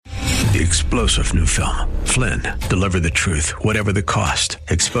The explosive new film, Flynn, deliver the truth, whatever the cost,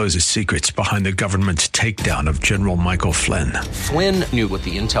 exposes secrets behind the government's takedown of General Michael Flynn. Flynn knew what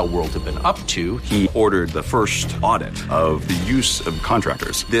the intel world had been up to. He ordered the first audit of the use of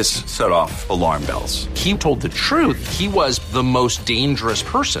contractors. This set off alarm bells. He told the truth. He was the most dangerous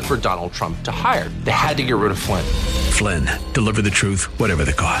person for Donald Trump to hire. They had to get rid of Flynn. Flynn, deliver the truth, whatever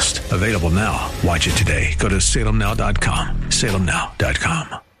the cost. Available now. Watch it today. Go to salemnow.com.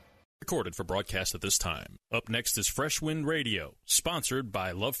 salemnow.com. Recorded for broadcast at this time. Up next is Fresh Wind Radio, sponsored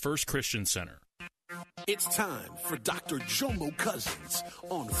by Love First Christian Center. It's time for Dr. Jomo Cousins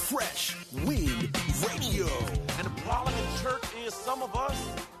on Fresh Wind Radio. And the problem in church is some of us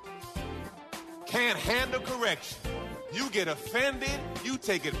can't handle correction. You get offended, you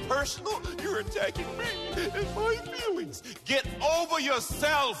take it personal, you're attacking me and my feelings. Get over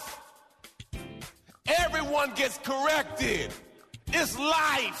yourself. Everyone gets corrected. It's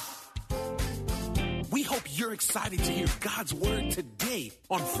life. We hope you're excited to hear God's word today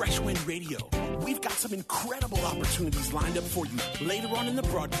on Fresh Wind Radio. We've got some incredible opportunities lined up for you later on in the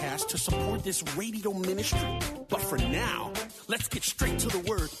broadcast to support this radio ministry. But for now, let's get straight to the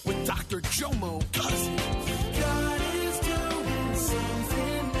word with Dr. Jomo Cousins. God is doing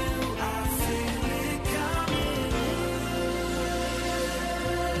something new. I feel it coming.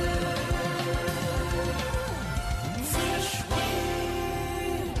 Fresh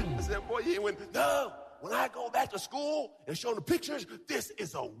Wind. I said, boy, you ain't win. No. When I go back to school and show the pictures, this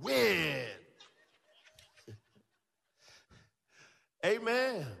is a win.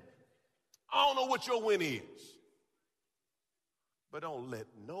 Amen. I don't know what your win is, but don't let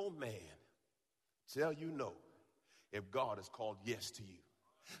no man tell you no if God has called yes to you.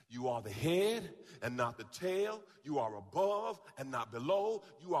 You are the head and not the tail. You are above and not below.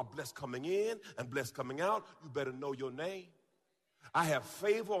 You are blessed coming in and blessed coming out. You better know your name. I have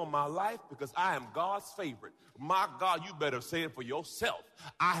favor on my life because I am God's favorite. My God, you better say it for yourself.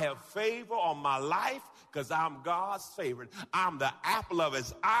 I have favor on my life because I'm God's favorite. I'm the apple of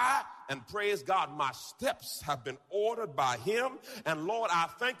his eye, and praise God, my steps have been ordered by him. And Lord, I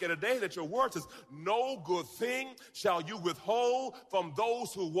thank you today that your word says, no good thing shall you withhold from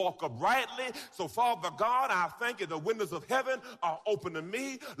those who walk uprightly. So Father God, I thank you the windows of heaven are open to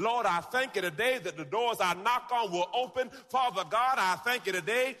me. Lord, I thank you today that the doors I knock on will open. Father God, I thank you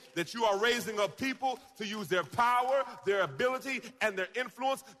today that you are raising up people to use their power, their ability, and their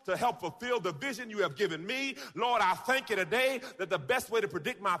influence to help fulfill the vision you have given me. Lord, I thank you today that the best way to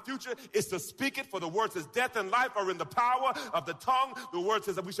predict my future is to speak it, for the word says death and life are in the power of the tongue. The word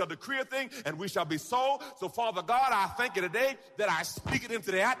says that we shall decree a thing and we shall be so. So Father God, I thank you today that I speak it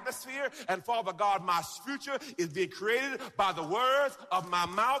into the atmosphere, and Father God, my future is being created by the words of my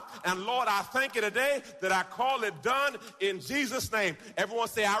mouth. And Lord, I thank you today that I call it done in Jesus' name. Everyone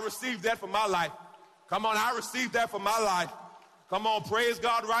say, I receive that for my life. Come on, I receive that for my life. Come on, praise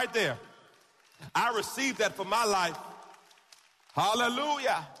God right there. I received that for my life.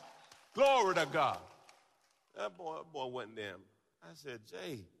 Hallelujah. Glory to God. That boy went there. I said,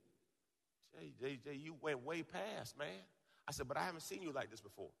 Jay, you went way past, man. I said, but I haven't seen you like this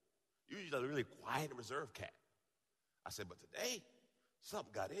before. You're usually a really quiet and reserved cat. I said, but today,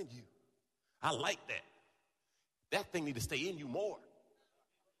 something got in you. I like that. That thing need to stay in you more.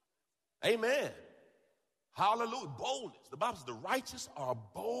 Amen. Hallelujah. Boldness. The Bible says the righteous are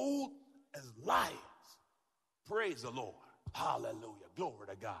bold as lions. Praise the Lord. Hallelujah. Glory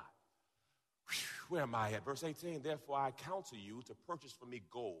to God. Where am I at? Verse 18, therefore I counsel you to purchase for me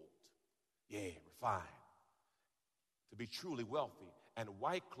gold, refined, to be truly wealthy, and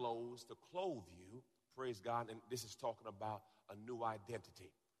white clothes to clothe you, praise God, and this is talking about a new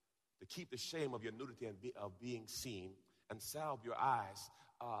identity, to keep the shame of your nudity and of being seen, and salve your eyes.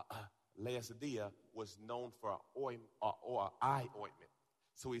 Laodicea was known for an eye ointment.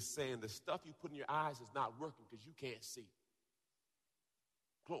 So he's saying the stuff you put in your eyes is not working because you can't see.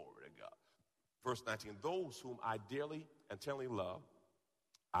 Glory to God. Verse 19, those whom I dearly and tenderly love,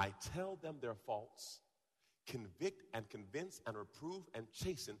 I tell them their faults, convict and convince and reprove and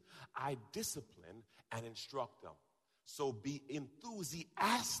chasten. I discipline and instruct them. So be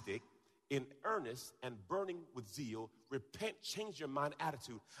enthusiastic, in earnest, and burning with zeal. Repent, change your mind,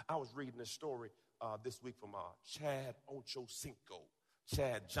 attitude. I was reading a story this week from Chad Ochocinco,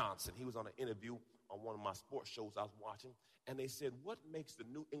 Chad Johnson. He was on an interview on one of my sports shows I was watching, and they said, what makes the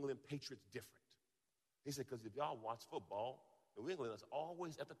New England Patriots different? He said, because if y'all watch football, New England is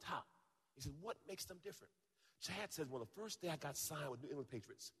always at the top. He said, what makes them different? Chad says, well, the first day I got signed with New England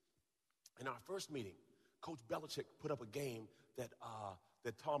Patriots, in our first meeting, Coach Belichick put up a game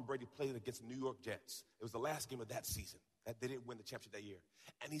that Tom Brady played against the New York Jets. It was the last game of that season. They didn't win the championship that year.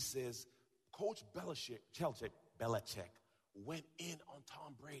 And he says, Coach Belichick went in on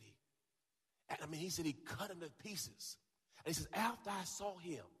Tom Brady. And I mean, he said he cut him to pieces. And he says, after I saw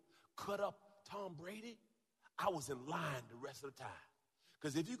him cut up Tom Brady, I was in line the rest of the time.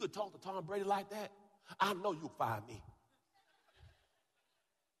 Because if you could talk to Tom Brady like that, I know you'll fire me.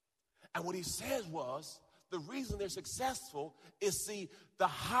 And what he says was, the reason they're successful is, see, the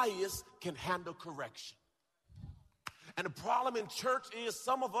highest can handle correction. And the problem in church is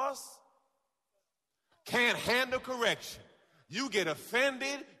some of us can't handle correction. You get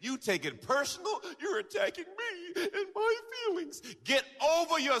offended, you take it personal, you're attacking me and my feelings. Get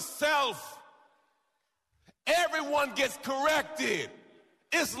over yourself. Everyone gets corrected.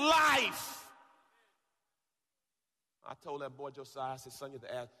 It's life. I told that boy Josiah, I said, son, you have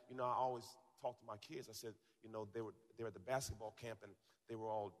to ask. You know, I always talk to my kids. I said, you know, they were at the basketball camp and they were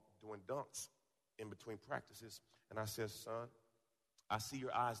all doing dunks in between practices. And I said, son, I see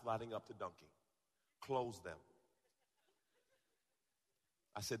your eyes lighting up to dunking. Close them.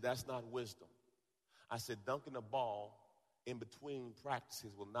 I said, that's not wisdom. I said, dunking a ball in between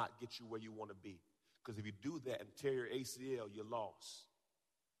practices will not get you where you want to be. Because if you do that and tear your ACL, you're lost.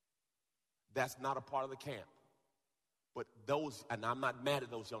 That's not a part of the camp. But those, and I'm not mad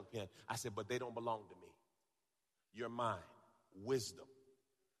at those young men. I said, but they don't belong to me. Your mind, wisdom.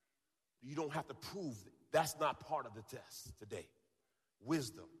 You don't have to prove it. That's not part of the test today.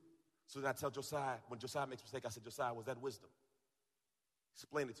 Wisdom. So then I tell Josiah, when Josiah makes a mistake, I said, Josiah, was that wisdom?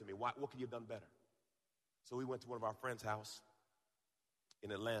 Explain it to me. What could you have done better? So we went to one of our friends' house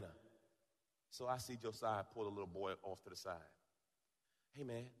in Atlanta. So I see Josiah pull the little boy off to the side. Hey,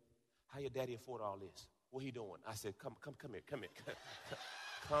 man, how your daddy afford all this? What he doing? I said, come here.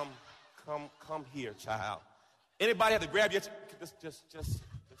 Come here, child. Anybody have to grab your, just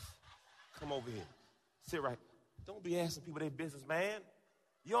come over here. Sit right. Don't be asking people their business, man.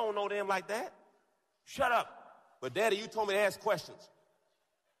 You don't know them like that. Shut up. But daddy, you told me to ask questions.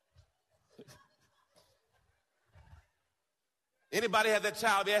 Anybody have that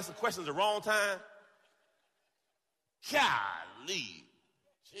child be asking questions at the wrong time? Golly.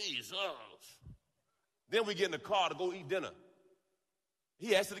 Jesus. Then we get in the car to go eat dinner.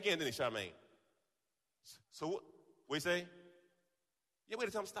 He asked it again, didn't he, Charmaine? So what you say? Yeah, wait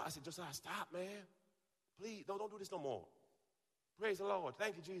to tell him stop. I said, Josiah, stop, man. Please, don't do this no more. Praise the Lord.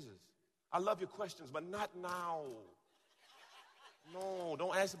 Thank you, Jesus. I love your questions, but not now. No,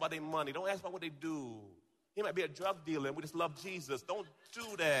 don't ask about their money. Don't ask about what they do. He might be a drug dealer and we just love Jesus. Don't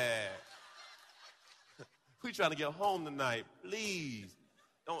do that. We're trying to get home tonight. Please.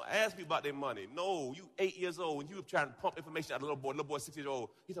 Don't ask me about their money. No, you 8 years old and you were trying to pump information out of a little boy 6 years old.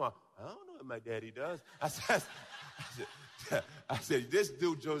 He's talking about, I don't know what my daddy does. I said, this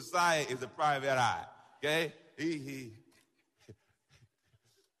dude Josiah is a private eye. Okay?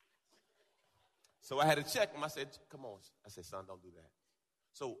 So I had to check him. I said, come on. I said, son, don't do that.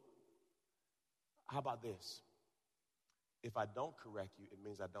 So how about this? If I don't correct you, it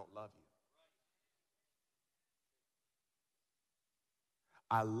means I don't love you.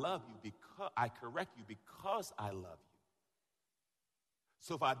 I love you because I correct you because I love you.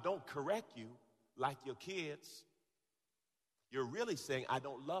 So if I don't correct you like your kids, you're really saying I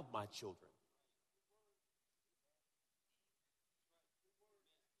don't love my children.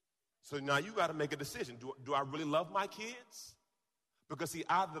 So now you got to make a decision. Do I really love my kids? Because see,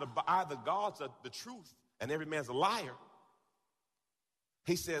 either God's the truth and every man's a liar.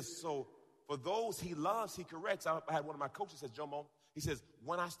 He says, so for those he loves, he corrects. I had one of my coaches says, Jomo, he says,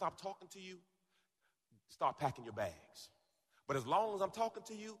 when I stop talking to you, start packing your bags. But as long as I'm talking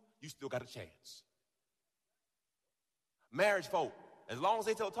to you, you still got a chance. Marriage folk, as long as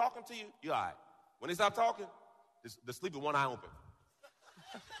they still talking to you, you're all right. When they stop talking, just sleep with one eye open.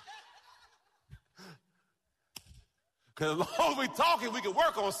 Because as long as we're talking, we can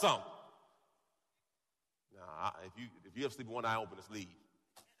work on something. Now, if you ever sleep with one eye open, just leave.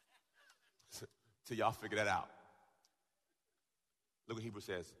 Till y'all figure that out. Look what Hebrews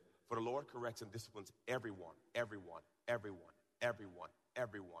says. For the Lord corrects and disciplines everyone. I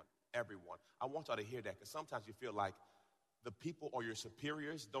want y'all to hear that because sometimes you feel like the people or your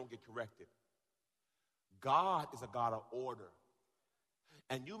superiors don't get corrected. God is a God of order.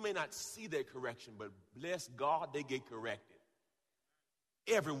 And you may not see their correction, but bless God, they get corrected.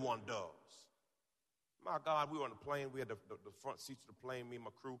 Everyone does. My God, we were on the plane. We had the front seats of the plane, me and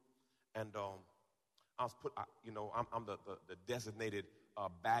my crew. And I was put, I'm the designated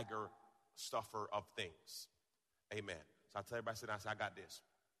bagger, stuffer of things. Amen. So I tell everybody, sit down, I say, I got this.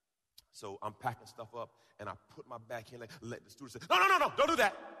 So I'm packing stuff up, and I put my back in, let the student say, no, don't do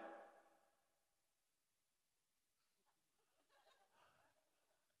that.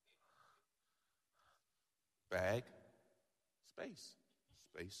 bag, space,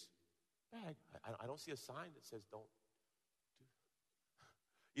 space, bag. I don't see a sign that says don't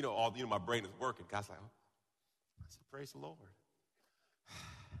do. My brain is working. God's like, oh. I said, praise the Lord.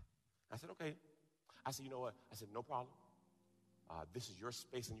 I said, okay. I said, you know what? I said, no problem. This is your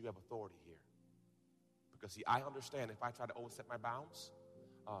space and you have authority here. Because, see, I understand if I try to overstep my bounds,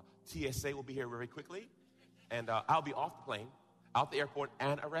 TSA will be here very quickly, and I'll be off the plane, out the airport,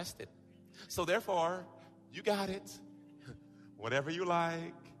 and arrested. So, therefore, you got it. Whatever you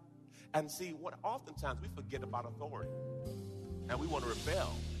like. And see, oftentimes we forget about authority, and we want to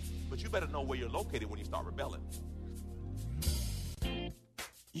rebel. But you better know where you're located when you start rebelling.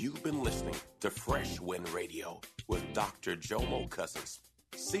 You've been listening to Fresh Wind Radio with Dr. Jomo Cousins,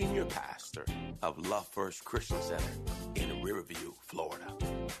 Senior Pastor of Love First Christian Center in Riverview, Florida.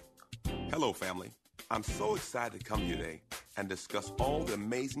 Hello, family. I'm so excited to come here today and discuss all the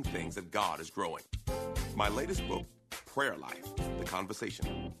amazing things that God is growing. My latest book, Prayer Life, The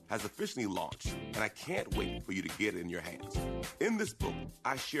Conversation, has officially launched, and I can't wait for you to get it in your hands. In this book,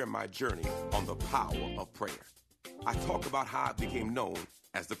 I share my journey on the power of prayer. I talk about how I became known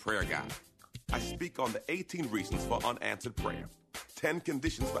as the prayer guy. I speak on the 18 reasons for unanswered prayer, 10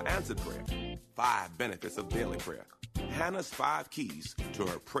 conditions for answered prayer, 5 benefits of daily prayer, Hannah's 5 keys to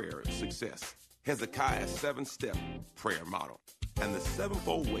her prayer success, Hezekiah's 7-step prayer model, and the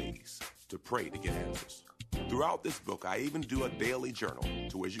 7-fold ways to pray to get answers. Throughout this book, I even do a daily journal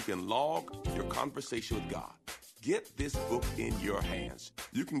to where you can log your conversation with God. Get this book in your hands.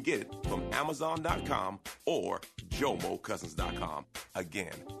 You can get it from Amazon.com or JomoCousins.com.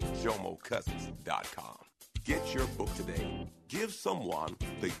 Again, JomoCousins.com. Get your book today. Give someone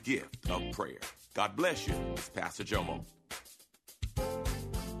the gift of prayer. God bless you. It's Pastor Jomo.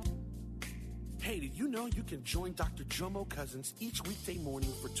 Hey, did you know you can join Dr. Jomo Cousins each weekday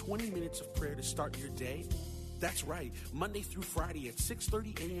morning for 20 minutes of prayer to start your day? That's right. Monday through Friday at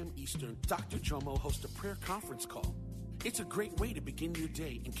 6:30 a.m. Eastern, Dr. Jomo hosts a prayer conference call. It's a great way to begin your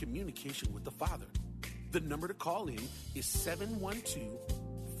day in communication with the Father. The number to call in is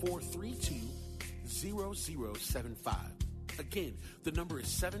 712-432-0075. Again, the number is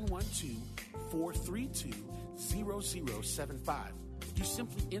 712-432-0075. You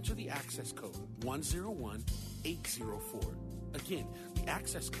simply enter the access code 101804. Again, the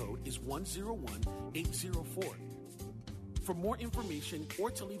access code is 101804. For more information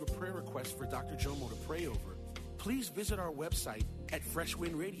or to leave a prayer request for Dr. Jomo to pray over, please visit our website at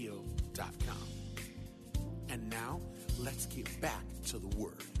freshwindradio.com. And now, let's get back to the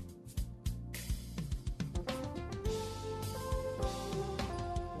Word.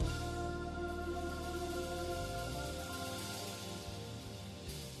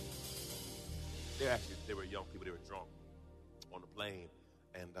 They were young people, they were drunk on the plane,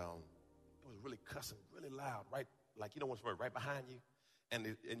 and it was really cussing, really loud, right? Like, what's right behind you? And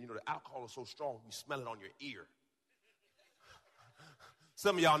the alcohol is so strong, you smell it on your ear.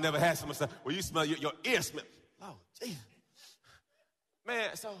 Some of y'all never had some stuff where you smell your ear smell. Oh, geez.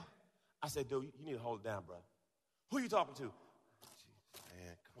 Man, so I said, dude, you need to hold it down, bro. Who you talking to?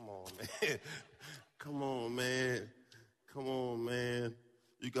 Man, come on, man. Come on, man. Come on, man.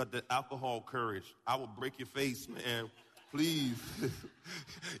 You got the alcohol courage. I will break your face, man. Please.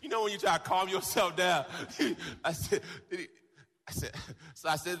 When you try to calm yourself down. I said, so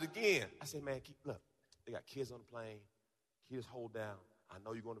I said it again. I said, man, look, they got kids on the plane. Kids, hold down. I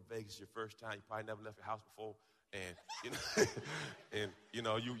know you're going to Vegas your first time. You probably never left your house before. And,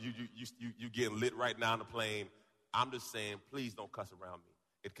 you getting lit right now on the plane. I'm just saying, please don't cuss around me.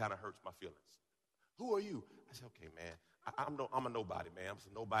 It kind of hurts my feelings. Who are you? I said, okay, man. I'm a nobody, man. I'm just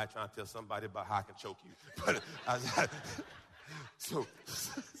a nobody trying to tell somebody about how I can choke you. But so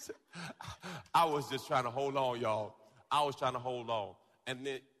I was just trying to hold on, y'all. I was trying to hold on. And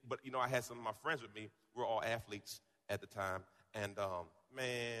then, but I had some of my friends with me. We're all athletes at the time. And,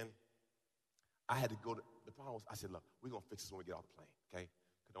 man, I had to go to, the problem was, I said, look, we're going to fix this when we get off the plane, okay?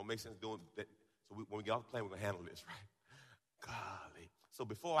 Because it don't make sense doing that. So when we get off the plane, we're going to handle this, right? Golly. So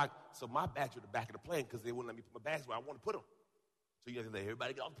so my bags were the back of the plane because they wouldn't let me put my bags where I want to put them. So you have to let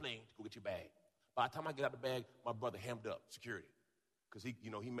everybody get off the plane to go get your bag. By the time I get out the bag, my brother hammed up security because he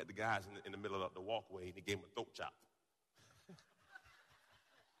met the guys in the middle of the walkway and he gave him a throat chop.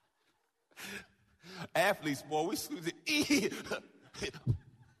 Athletes, boy, we squeeze it.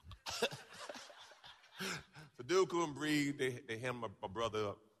 The dude couldn't breathe. They hammed my brother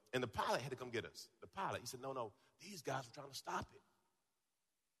up. And the pilot had to come get us. The pilot, he said, no, these guys were trying to stop it.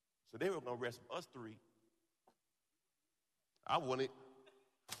 So they were going to arrest us 3. I wanted.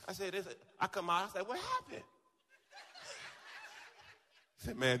 I said, I come out, I said, what happened?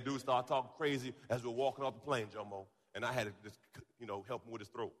 Said, man, dude started talking crazy as we were walking off the plane, Jomo. And I had to just, help him with his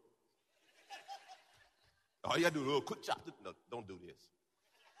throat. All you got to do is a little quick chop. No, don't do this.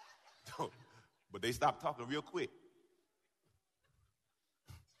 Don't. But they stopped talking real quick.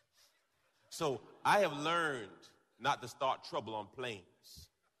 So I have learned not to start trouble on planes.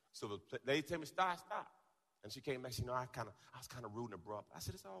 So they tell me, stop. And she came back, I was kind of rude and abrupt. I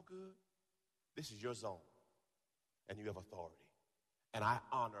said, it's all good. This is your zone. And you have authority. And I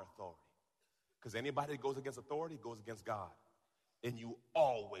honor authority. Because anybody that goes against authority goes against God. And you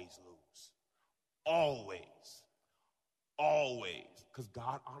always lose. Always. Always. Because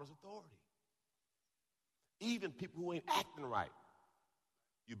God honors authority. Even people who ain't acting right,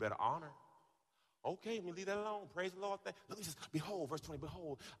 you better honor. Okay, let me leave that alone. Praise the Lord. Look, he says, behold, verse 20,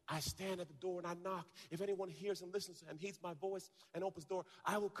 behold, I stand at the door and I knock. If anyone hears and listens and heeds my voice and opens the door,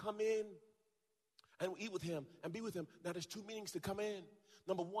 I will come in and will eat with him and be with him. Now, there's two meanings to come in.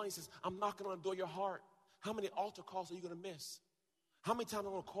 Number one, he says, I'm knocking on the door of your heart. How many altar calls are you going to miss? How many times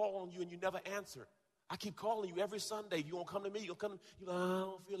I'm going to call on you and you never answer? I keep calling you every Sunday. You won't come to me. You'll come. You're like, I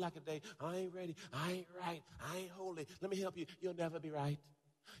don't feel like it today. I ain't ready. I ain't right. I ain't holy. Let me help you. You'll never be right.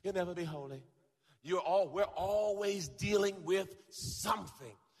 You'll never be holy. We're always dealing with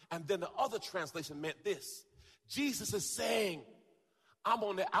something. And then the other translation meant this. Jesus is saying, I'm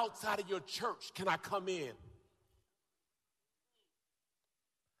on the outside of your church. Can I come in?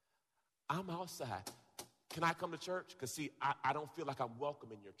 I'm outside. Can I come to church? Because, see, I don't feel like I'm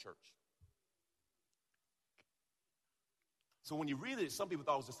welcome in your church. So when you read it, some people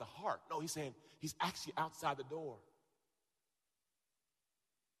thought it was just a heart. No, he's saying he's actually outside the door.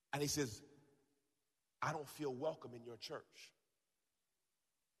 And he says, I don't feel welcome in your church.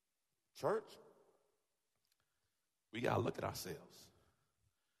 Church, we got to look at ourselves.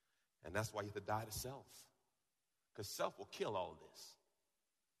 And that's why you have to die to self. Because self will kill all of this.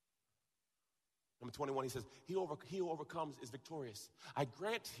 Number 21, he says, he who overcomes is victorious. I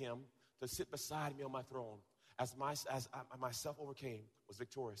grant him to sit beside me on my throne as myself overcame, was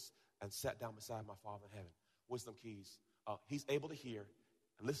victorious, and sat down beside my Father in heaven. Wisdom keys. He's able to hear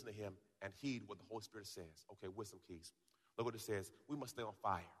and listen to him and heed what the Holy Spirit says. Okay, wisdom keys. Look what it says. We must stay on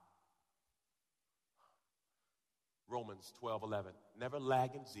fire. Romans 12:11. Never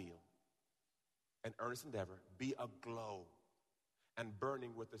lag in zeal and earnest endeavor. Be aglow and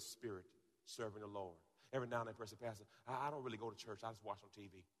burning with the Spirit, serving the Lord. Every now and then, person, Pastor, I don't really go to church. I just watch on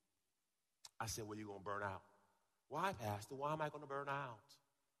TV. I said, well, you're going to burn out. Why, Pastor? Why am I going to burn out?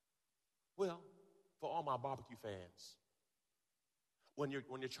 Well, for all my barbecue fans, when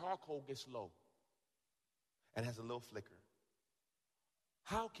your charcoal gets low and has a little flicker,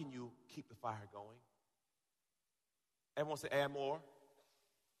 how can you keep the fire going? Everyone say, add more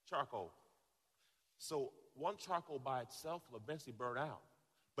charcoal. So one charcoal by itself will eventually burn out.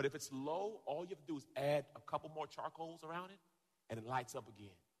 But if it's low, all you have to do is add a couple more charcoals around it, and it lights up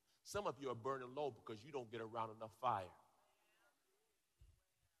again. Some of you are burning low because you don't get around enough fire.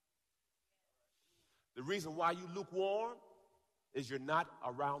 The reason why you lukewarm is you're not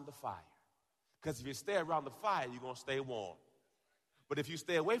around the fire. Because if you stay around the fire, you're going to stay warm. But if you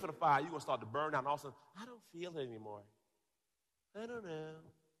stay away from the fire, you're going to start to burn out. And all of a sudden, I don't feel it anymore. I don't know.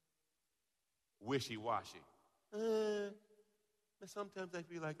 Wishy-washy. Sometimes I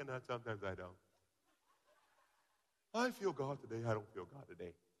feel like it, and sometimes I don't. I feel God today. I don't feel God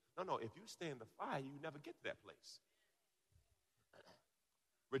today. No. If you stay in the fire, you never get to that place.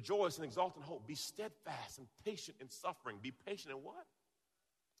 Rejoice and exalt in hope. Be steadfast and patient in suffering. Be patient in what?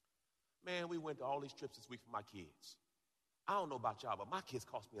 Man, we went to all these trips this week for my kids. I don't know about y'all, but my kids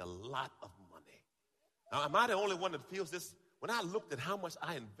cost me a lot of money. Now, am I the only one that feels this? When I looked at how much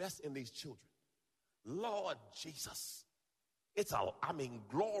I invest in these children, Lord Jesus,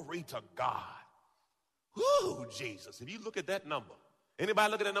 glory to God. Whoo, Jesus. If you look at that number,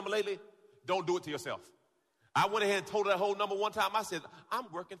 anybody look at that number lately? Don't do it to yourself. I went ahead and told her that whole number one time. I said, I'm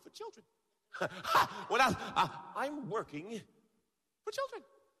working for children. I'm working for children.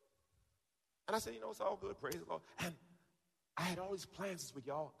 And I said, it's all good. Praise the Lord. And I had all these plans this week,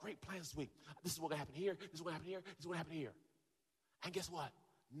 y'all. Great plans this week. This is what happened here. This is what happened here. This is what happened here. And guess what?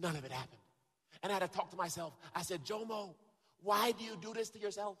 None of it happened. And I had to talk to myself. I said, Jomo, why do you do this to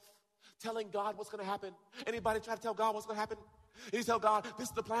yourself? Telling God what's going to happen. Anybody try to tell God what's going to happen? You tell God, this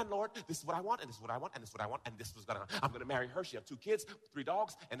is the plan, Lord. This is what I want, and this is what I want, and this is what I want, and this is what I'm going to marry her. She have 2 kids, 3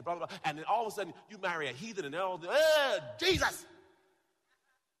 dogs, and blah, blah, blah. And then all of a sudden, you marry a heathen, and they're all, Jesus!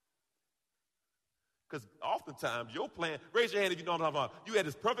 Because oftentimes, your plan, raise your hand if you know what I'm talking about. You had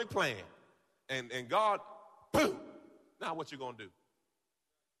this perfect plan, and God, boom! Now what you going to do?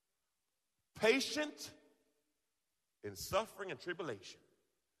 Patient in suffering and tribulation.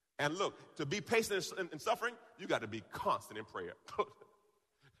 And look, to be patient in suffering, you got to be constant in prayer.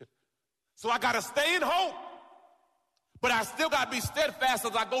 So I got to stay in hope, but I still got to be steadfast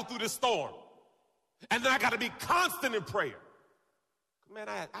as I go through this storm. And then I got to be constant in prayer. Man,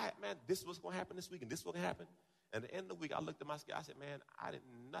 man, this was going to happen this week, and this was going to happen. And at the end of the week, I looked at my schedule. I said, man,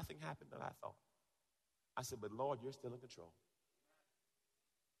 nothing happened that I thought. I said, but Lord, you're still in control.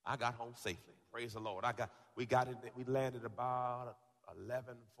 I got home safely. Praise the Lord. We landed about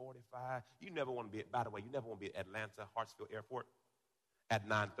 11:45. You never want to be, by the way, you never want to be at Atlanta Hartsfield Airport at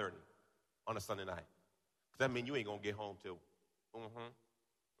 9:30 on a Sunday night. Because that means you ain't going to get home till.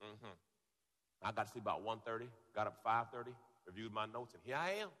 I got to sleep about 1:30, got up 5:30, reviewed my notes, and here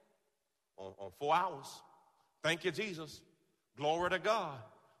I am on 4 hours. Thank you, Jesus. Glory to God.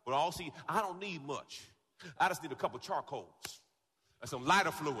 But I don't need much. I just need a couple charcoals and some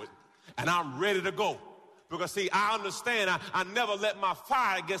lighter fluid, and I'm ready to go. Because, see, I understand I never let my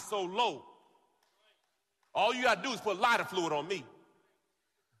fire get so low. All you got to do is put lighter fluid on me.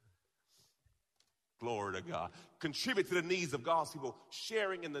 Glory to God. Contribute to the needs of God's people,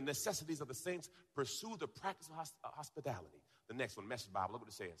 sharing in the necessities of the saints. Pursue the practice of hospitality. The next one, Message Bible, look what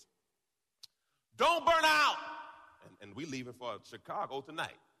it says. Don't burn out. And we leaving for Chicago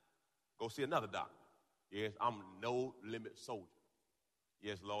tonight. Go see another doctor. Yes, I'm no limit soldier.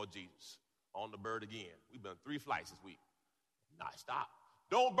 Yes, Lord Jesus. On the bird again. We've been 3 flights this week. Nah, stop.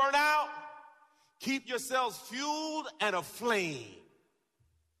 Don't burn out. Keep yourselves fueled and aflame.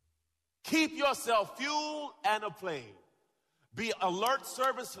 Keep yourself fueled and aflame. Be alert,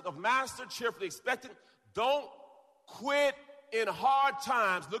 servants of master, cheerfully expectant. Don't quit in hard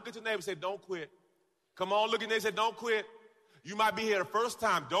times. Look at your neighbor and say, don't quit. Come on, look at your neighbor and say, don't quit. You might be here the first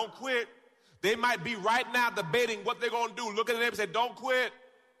time. Don't quit. They might be right now debating what they're going to do. Look at the neighbor and say, don't quit.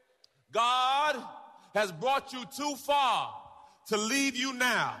 God has brought you too far to leave you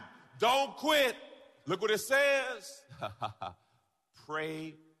now. Don't quit. Look what it says.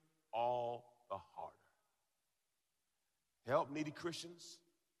 Pray all the harder. Help needy Christians.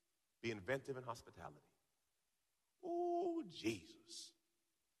 Be inventive in hospitality. Oh, Jesus.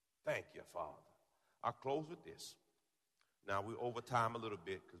 Thank you, Father. I'll close with this. Now, we're over time a little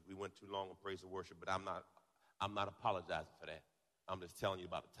bit because we went too long on praise and worship, but I'm not apologizing for that. I'm just telling you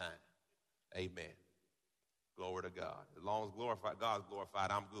about the time. Amen. Glory to God. As long as God's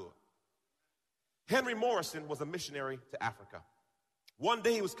glorified, I'm good. Henry Morrison was a missionary to Africa. One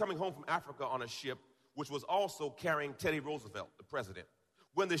day he was coming home from Africa on a ship, which was also carrying Teddy Roosevelt, the president.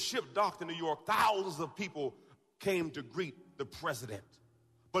 When the ship docked in New York, thousands of people came to greet the president,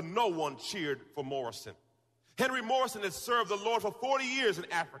 but no one cheered for Morrison. Henry Morrison had served the Lord for 40 years in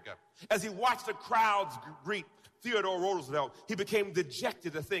Africa. As he watched the crowds greet Theodore Roosevelt, he became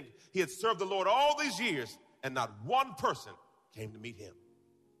dejected to think he had served the Lord all these years and not one person came to meet him.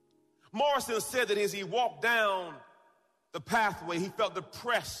 Morrison said that as he walked down the pathway, he felt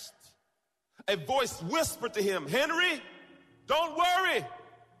depressed. A voice whispered to him, Henry, don't worry.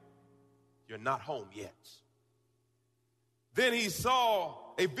 You're not home yet. Then he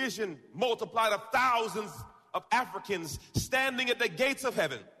saw a vision multiplied of thousands of Africans standing at the gates of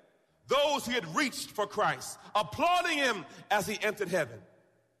heaven, those who had reached for Christ, applauding him as he entered heaven.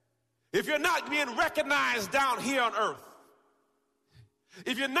 If you're not being recognized down here on earth,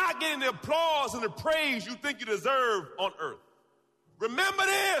 if you're not getting the applause and the praise you think you deserve on earth, remember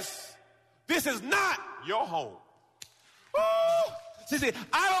this. This is not your home. Woo! See,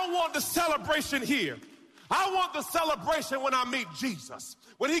 I don't want the celebration here. I want the celebration when I meet Jesus.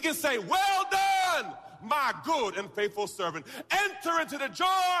 When he can say, well done, my good and faithful servant. Enter into the joy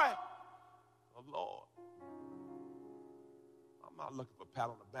of the Lord. I'm not looking for a pat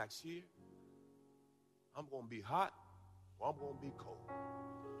on the back here. I'm going to be hot or I'm going to be cold.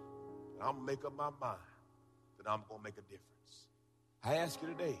 And I'm going to make up my mind that I'm going to make a difference. I ask you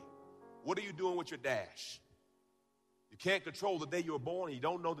today, what are you doing with your dash? You can't control the day you were born and you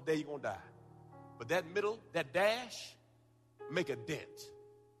don't know the day you're going to die. But that middle, that dash, make a dent.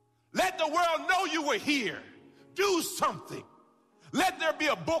 Let the world know you were here. Do something. Let there be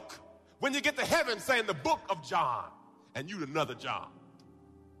a book when you get to heaven saying the book of John and you another John.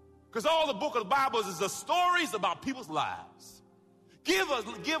 Because all the book of the Bible is the stories about people's lives. Give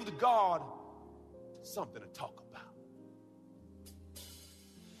God something to talk about.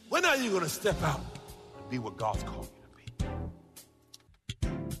 When are you going to step out and be what God's called you to be?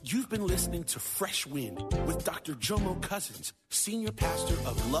 You've been listening to Fresh Wind with Dr. Jomo Cousins, Senior Pastor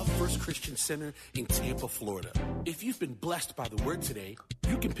of Love First Christian Center in Tampa, Florida. If you've been blessed by the word today,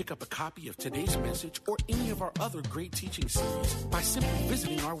 you can pick up a copy of today's message or any of our other great teaching series by simply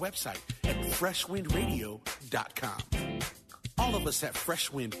visiting our website at freshwindradio.com. All of us at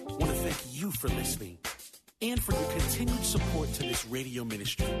Fresh Wind want to thank you for listening and for your continued support to this radio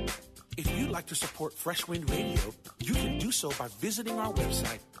ministry. If you'd like to support Fresh Wind Radio, you can do so by visiting our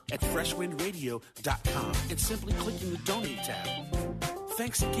website at freshwindradio.com and simply clicking the Donate tab.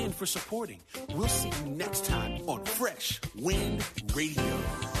 Thanks again for supporting. We'll see you next time on Fresh Wind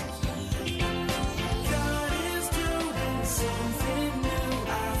Radio.